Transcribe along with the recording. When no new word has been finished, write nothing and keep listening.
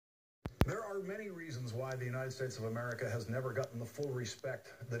are many reasons why the United States of America has never gotten the full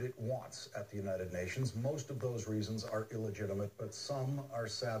respect that it wants at the United Nations. Most of those reasons are illegitimate, but some are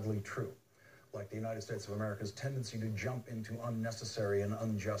sadly true, like the United States of America's tendency to jump into unnecessary and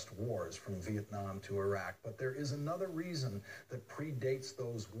unjust wars from Vietnam to Iraq. But there is another reason that predates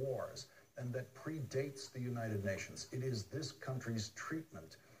those wars and that predates the United Nations. It is this country's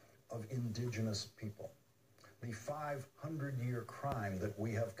treatment of indigenous people. The 500-year crime that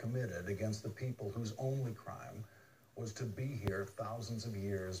we have committed against the people whose only crime was to be here thousands of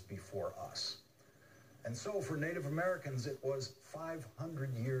years before us. And so for Native Americans, it was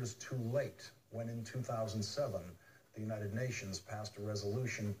 500 years too late when in 2007, the United Nations passed a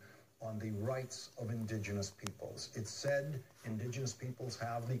resolution on the rights of indigenous peoples. It said indigenous peoples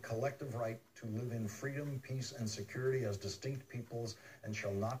have the collective right to live in freedom, peace, and security as distinct peoples and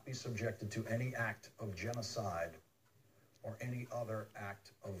shall not be subjected to any act of genocide or any other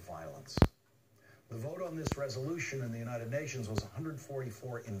act of violence. The vote on this resolution in the United Nations was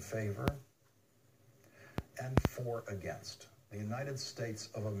 144 in favor and 4 against. The United States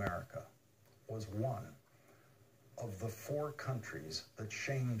of America was one of the 4 countries that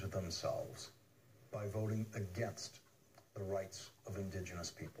shamed themselves by voting against the rights of indigenous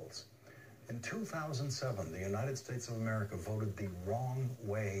peoples. In 2007, the United States of America voted the wrong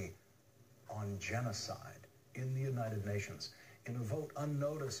way on genocide in the United Nations, in a vote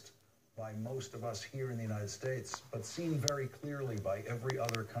unnoticed by most of us here in the United States, but seen very clearly by every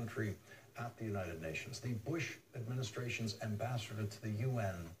other country at the United Nations. The Bush administration's ambassador to the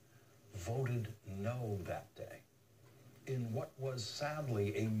UN voted no that day, in what was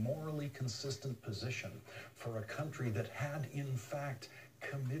sadly a morally consistent position for a country that had in fact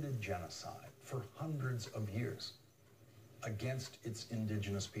committed genocide for hundreds of years against its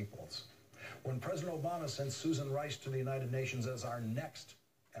indigenous peoples. When President Obama sent Susan Rice to the United Nations as our next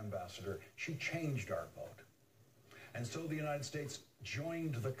ambassador, she changed our vote. And so the United States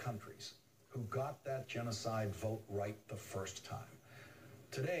joined the countries who got that genocide vote right the first time.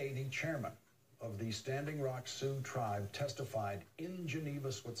 Today, the chairman of the Standing Rock Sioux tribe testified in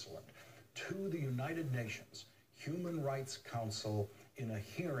Geneva, Switzerland, to the United Nations Human Rights Council in a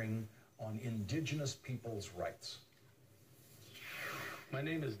hearing on indigenous peoples' rights. My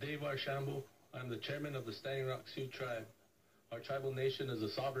name is Dave Archambault. I'm the chairman of the Standing Rock Sioux tribe. Our tribal nation is a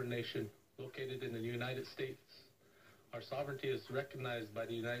sovereign nation located in the United States. Our sovereignty is recognized by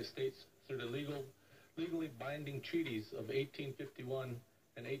the United States through the legally binding treaties of 1851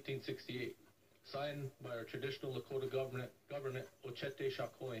 and 1868. Signed by our traditional Lakota government, Ochete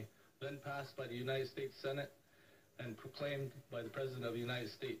Shakoi, then passed by the United States Senate and proclaimed by the President of the United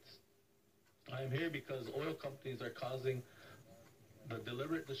States. I am here because oil companies are causing the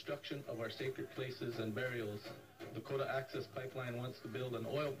deliberate destruction of our sacred places and burials. Dakota Access Pipeline wants to build an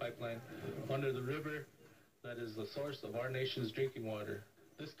oil pipeline under the river that is the source of our nation's drinking water.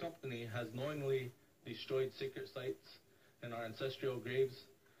 This company has knowingly destroyed sacred sites and our ancestral graves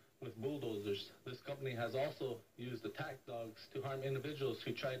with bulldozers. This company has also used attack dogs to harm individuals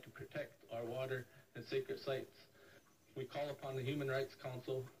who try to protect our water and sacred sites. We call upon the Human Rights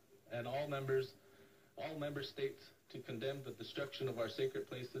Council and all member states to condemn the destruction of our sacred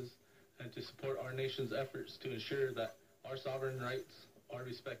places and to support our nation's efforts to ensure that our sovereign rights are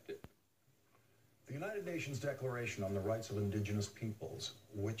respected. The United Nations Declaration on the Rights of Indigenous Peoples,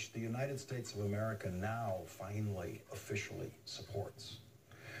 which the United States of America now finally officially supports,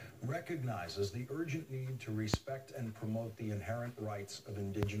 recognizes the urgent need to respect and promote the inherent rights of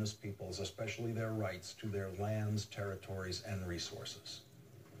indigenous peoples, especially their rights to their lands, territories, and resources.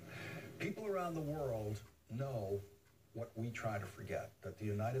 People around the world know what we try to forget, that the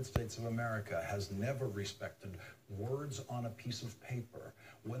United States of America has never respected words on a piece of paper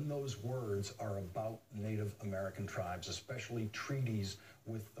when those words are about Native American tribes, especially treaties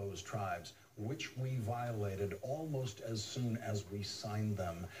with those tribes, which we violated almost as soon as we signed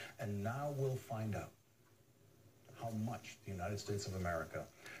them. And now we'll find out how much the United States of America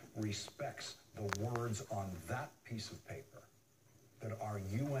respects the words on that piece of paper that our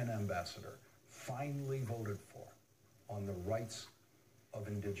UN ambassador finally voted for on the rights of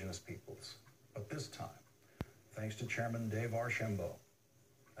indigenous peoples. But this time, thanks to Chairman Dave Archambault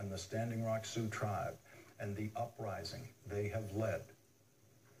and the Standing Rock Sioux tribe and the uprising they have led,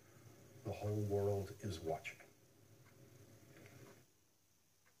 the whole world is watching.